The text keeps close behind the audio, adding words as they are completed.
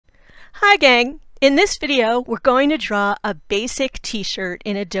Hi gang! In this video, we're going to draw a basic t-shirt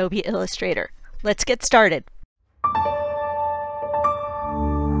in Adobe Illustrator. Let's get started.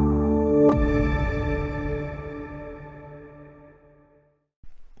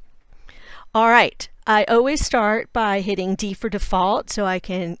 Alright, I always start by hitting D for default so I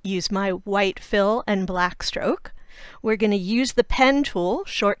can use my white fill and black stroke. We're going to use the pen tool,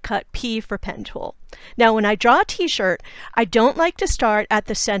 shortcut P for pen tool. Now when I draw a t-shirt, I don't like to start at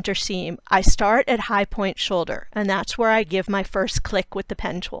the center seam. I start at high point shoulder, and that's where I give my first click with the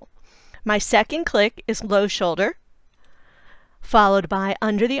pen tool. My second click is low shoulder, followed by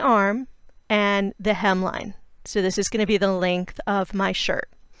under the arm and the hemline. So this is going to be the length of my shirt.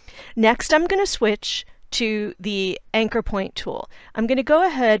 Next, I'm going to switch to the anchor point tool. I'm going to go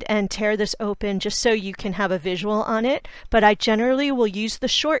ahead and tear this open just so you can have a visual on it, but I generally will use the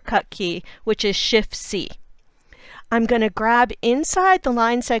shortcut key, which is Shift-C. I'm going to grab inside the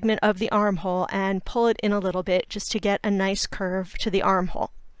line segment of the armhole and pull it in a little bit just to get a nice curve to the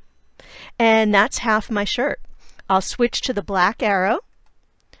armhole. And that's half my shirt. I'll switch to the black arrow,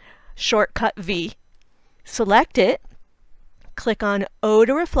 shortcut V, select it, click on O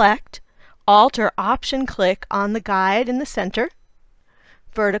to reflect, Alt or Option click on the guide in the center,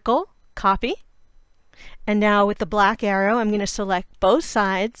 vertical, copy, and now with the black arrow I'm going to select both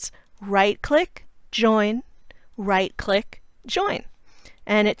sides, right click, join, right click, join.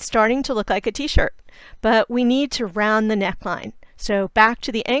 And it's starting to look like a t-shirt, but we need to round the neckline. So back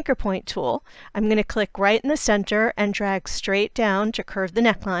to the anchor point tool, I'm going to click right in the center and drag straight down to curve the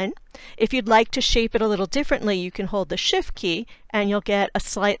neckline. If you'd like to shape it a little differently, you can hold the Shift key and you'll get a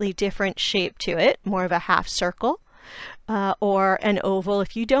slightly different shape to it, more of a half circle or an oval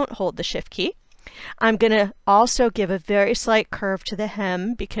if you don't hold the Shift key. I'm going to also give a very slight curve to the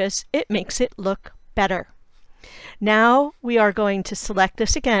hem because it makes it look better. Now we are going to select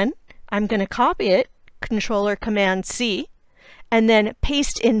this again. I'm going to copy it, Control or Command C, and then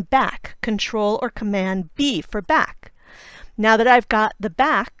paste in back, Control or Command B for back. Now that I've got the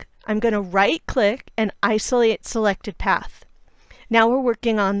back, I'm going to right click and isolate selected path. Now we're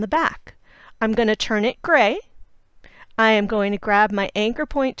working on the back. I'm going to turn it gray. I am going to grab my anchor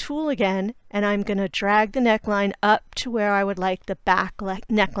point tool again and I'm going to drag the neckline up to where I would like the back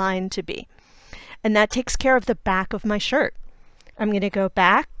neckline to be. And that takes care of the back of my shirt. I'm going to go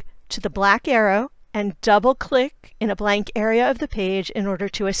back to the black arrow and double click in a blank area of the page in order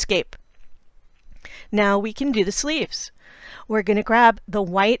to escape. Now we can do the sleeves. We're going to grab the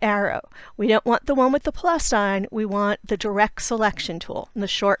white arrow. We don't want the one with the plus sign, we want the direct selection tool. And the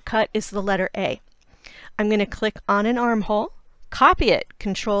shortcut is the letter A. I'm going to click on an armhole, copy it,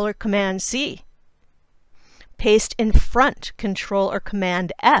 Control or Command C. Paste in front, Control or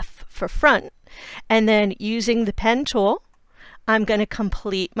Command F for front. And then using the pen tool, I'm going to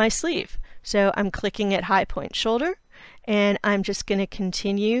complete my sleeve. So I'm clicking at high point shoulder and I'm just going to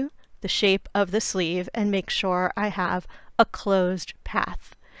continue the shape of the sleeve and make sure I have a closed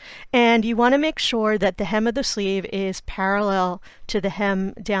path. And you want to make sure that the hem of the sleeve is parallel to the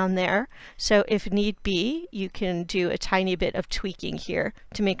hem down there. So if need be, you can do a tiny bit of tweaking here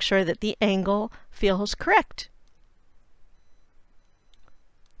to make sure that the angle feels correct.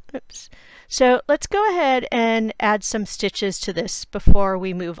 Oops. So let's go ahead and add some stitches to this before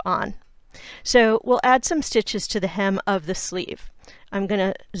we move on. So we'll add some stitches to the hem of the sleeve. I'm going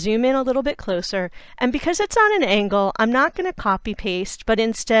to zoom in a little bit closer, and because it's on an angle, I'm not going to copy paste, but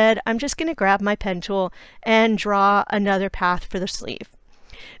instead I'm just going to grab my pen tool and draw another path for the sleeve,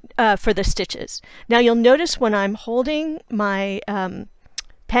 for the stitches. Now you'll notice when I'm holding my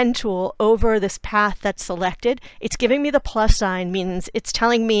pen tool over this path that's selected, it's giving me the plus sign, means it's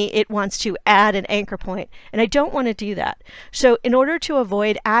telling me it wants to add an anchor point, and I don't want to do that. So in order to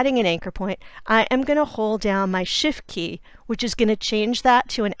avoid adding an anchor point, I am going to hold down my Shift key, which is going to change that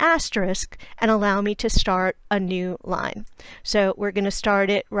to an asterisk and allow me to start a new line. So we're going to start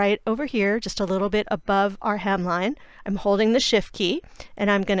it right over here, just a little bit above our hemline. I'm holding the Shift key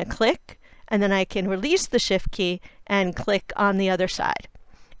and I'm going to click, and then I can release the Shift key and click on the other side.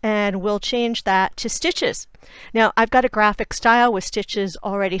 And we'll change that to stitches. Now I've got a graphic style with stitches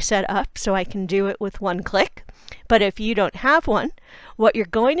already set up so I can do it with one click. But if you don't have one, what you're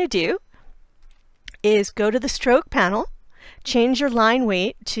going to do is go to the stroke panel, change your line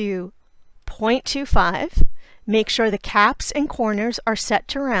weight to 0.25, make sure the caps and corners are set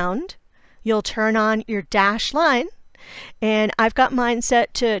to round. You'll turn on your dash line, and I've got mine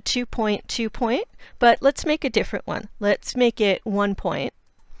set to 2.2 point, but let's make a different one. Let's make it 1 point.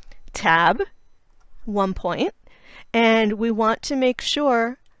 Tab, 1 point, and we want to make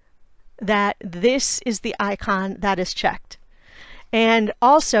sure that this is the icon that is checked. And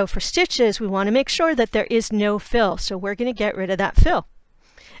also for stitches, we want to make sure that there is no fill. So we're going to get rid of that fill.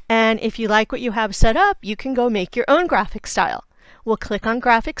 And if you like what you have set up, you can go make your own graphic style. We'll click on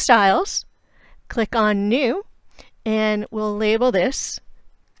Graphic Styles, click on New, and we'll label this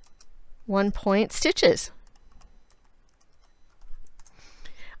 1-point stitches.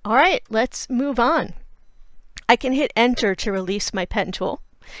 All right, let's move on. I can hit Enter to release my pen tool.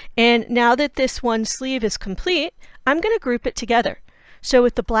 And now that this one sleeve is complete, I'm going to group it together. So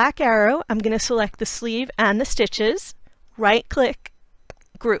with the black arrow, I'm going to select the sleeve and the stitches, right-click,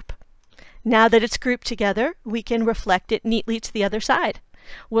 Group. Now that it's grouped together, we can reflect it neatly to the other side.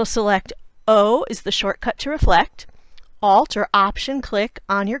 We'll select O is the shortcut to reflect, Alt or Option click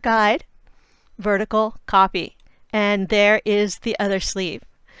on your guide, vertical copy, and there is the other sleeve.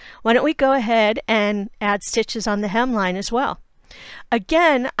 Why don't we go ahead and add stitches on the hemline as well.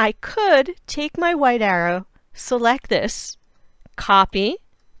 Again, I could take my white arrow, select this, copy,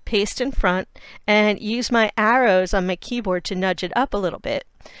 paste in front, and use my arrows on my keyboard to nudge it up a little bit.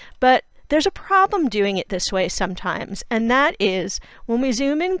 But there's a problem doing it this way sometimes, and that is when we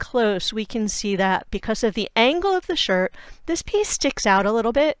zoom in close, we can see that because of the angle of the shirt, this piece sticks out a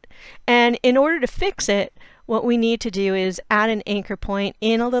little bit. And in order to fix it, what we need to do is add an anchor point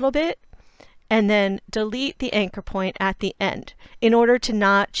in a little bit and then delete the anchor point at the end in order to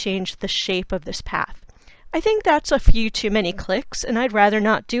not change the shape of this path. I think that's a few too many clicks, and I'd rather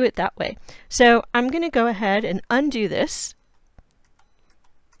not do it that way. So I'm going to go ahead and undo this.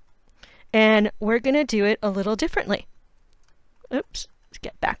 And we're going to do it a little differently. Oops, let's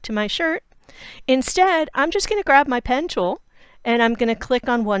get back to my shirt. Instead, I'm just going to grab my pen tool and I'm going to click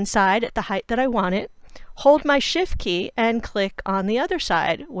on one side at the height that I want it, hold my Shift key and click on the other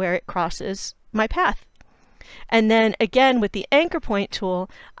side where it crosses my path. And then again with the anchor point tool,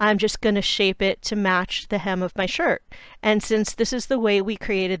 I'm just going to shape it to match the hem of my shirt. And since this is the way we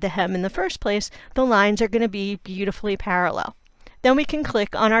created the hem in the first place, the lines are going to be beautifully parallel. Then we can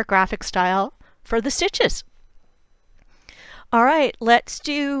click on our graphic style for the stitches. All right, let's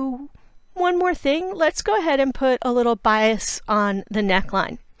do one more thing. Let's go ahead and put a little bias on the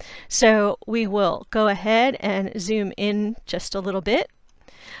neckline. So we will go ahead and zoom in just a little bit.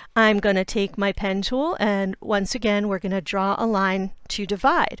 I'm going to take my pen tool and once again we're going to draw a line to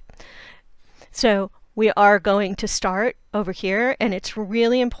divide. So we are going to start over here, and it's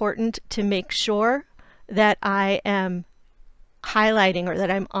really important to make sure that I am highlighting or that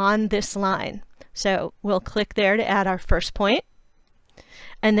I'm on this line. So we'll click there to add our first point,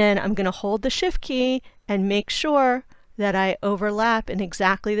 and then I'm going to hold the Shift key and make sure that I overlap in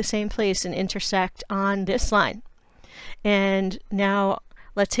exactly the same place and intersect on this line. And now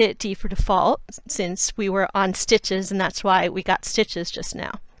let's hit D for default since we were on stitches, and that's why we got stitches just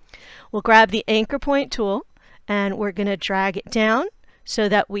now. We'll grab the anchor point tool and we're going to drag it down so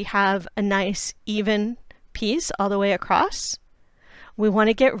that we have a nice even piece all the way across. We want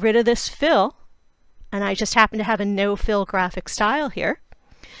to get rid of this fill, and I just happen to have a no fill graphic style here.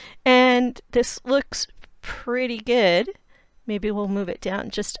 And this looks pretty good. Maybe we'll move it down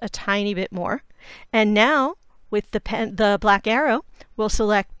just a tiny bit more. And now with the black arrow, we'll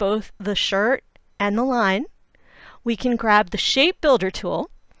select both the shirt and the line. We can grab the shape builder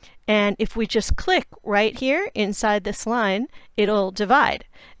tool, and if we just click right here inside this line, it'll divide.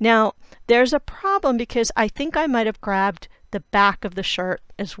 Now there's a problem because I think I might have grabbed the back of the shirt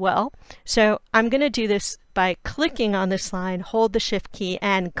as well. So I'm going to do this by clicking on this line, hold the Shift key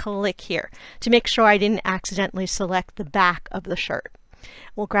and click here to make sure I didn't accidentally select the back of the shirt.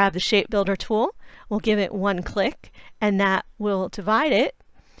 We'll grab the shape builder tool, we'll give it one click, and that will divide it.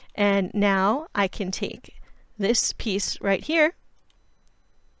 And now I can take this piece right here.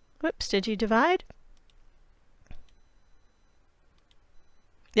 Whoops, did you divide?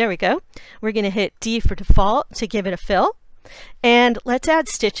 There we go. We're going to hit D for default to give it a fill. And let's add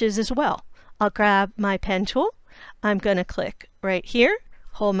stitches as well. I'll grab my pen tool. I'm going to click right here,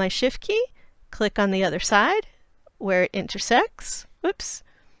 hold my Shift key, click on the other side where it intersects. Whoops.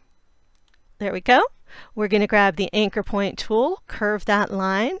 There we go. We're going to grab the anchor point tool, curve that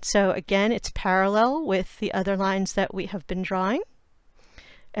line. So again, it's parallel with the other lines that we have been drawing,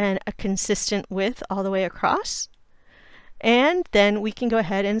 and a consistent width all the way across. And then we can go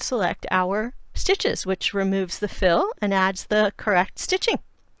ahead and select our stitches, which removes the fill and adds the correct stitching.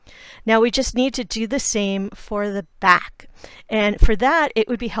 Now we just need to do the same for the back. And for that, it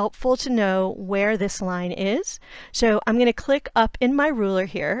would be helpful to know where this line is. So I'm going to click up in my ruler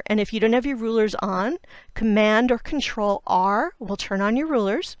here. And if you don't have your rulers on, Command or Control R will turn on your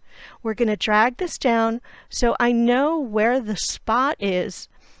rulers. We're going to drag this down so I know where the spot is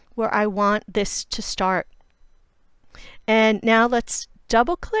where I want this to start. And now let's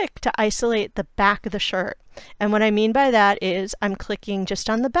double click to isolate the back of the shirt. And what I mean by that is I'm clicking just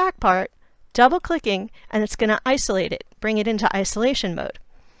on the back part, double clicking, and it's going to isolate it, bring it into isolation mode.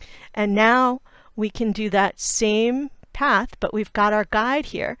 And now we can do that same path, but we've got our guide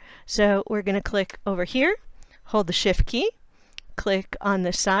here. So we're going to click over here, hold the Shift key, click on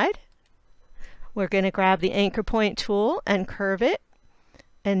this side. We're going to grab the anchor point tool and curve it.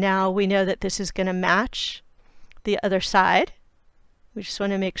 And now we know that this is going to match the other side. We just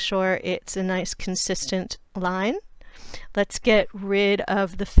want to make sure it's a nice consistent line. Let's get rid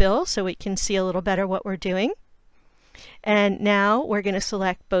of the fill so we can see a little better what we're doing. And now we're going to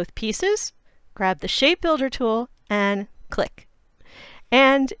select both pieces, grab the Shape Builder tool, and click.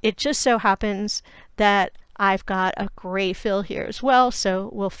 And it just so happens that I've got a gray fill here as well, so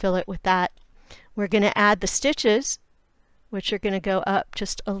we'll fill it with that. We're going to add the stitches, which are going to go up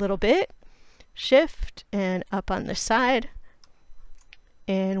just a little bit. Shift and up on this side.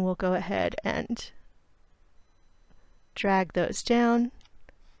 And we'll go ahead and drag those down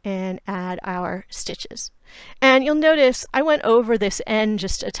and add our stitches. And you'll notice I went over this end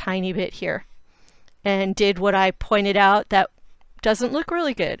just a tiny bit here and did what I pointed out that doesn't look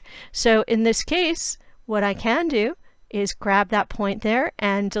really good. So in this case, what I can do is grab that point there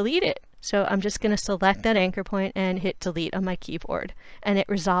and delete it. So I'm just going to select that anchor point and hit delete on my keyboard, and it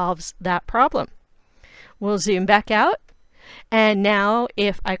resolves that problem. We'll zoom back out. And now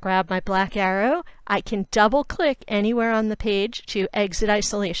if I grab my black arrow, I can double click anywhere on the page to exit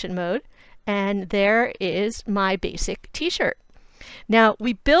isolation mode. And there is my basic t-shirt. Now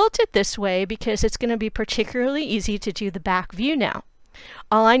we built it this way because it's going to be particularly easy to do the back view now.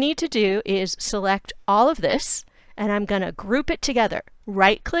 All I need to do is select all of this, and I'm going to group it together.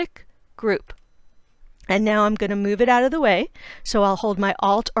 Right click, group. And now I'm going to move it out of the way. So I'll hold my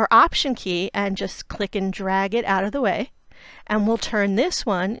Alt or Option key and just click and drag it out of the way. And we'll turn this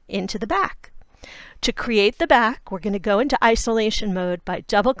one into the back. To create the back, we're going to go into isolation mode by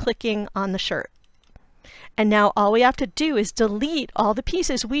double clicking on the shirt. And now all we have to do is delete all the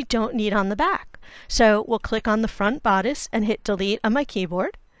pieces we don't need on the back. So we'll click on the front bodice and hit delete on my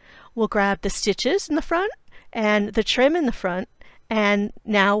keyboard. We'll grab the stitches in the front and the trim in the front, and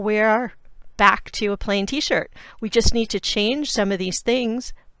now we're back to a plain t-shirt. We just need to change some of these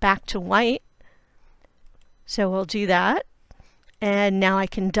things back to white. So we'll do that. And now I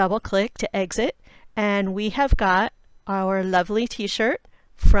can double click to exit, and we have got our lovely t-shirt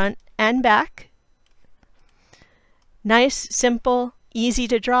front and back. Nice, simple, easy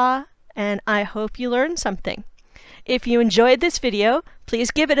to draw, and I hope you learned something. If you enjoyed this video,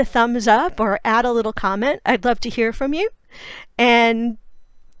 please give it a thumbs up or add a little comment. I'd love to hear from you. And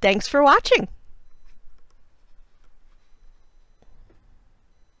thanks for watching.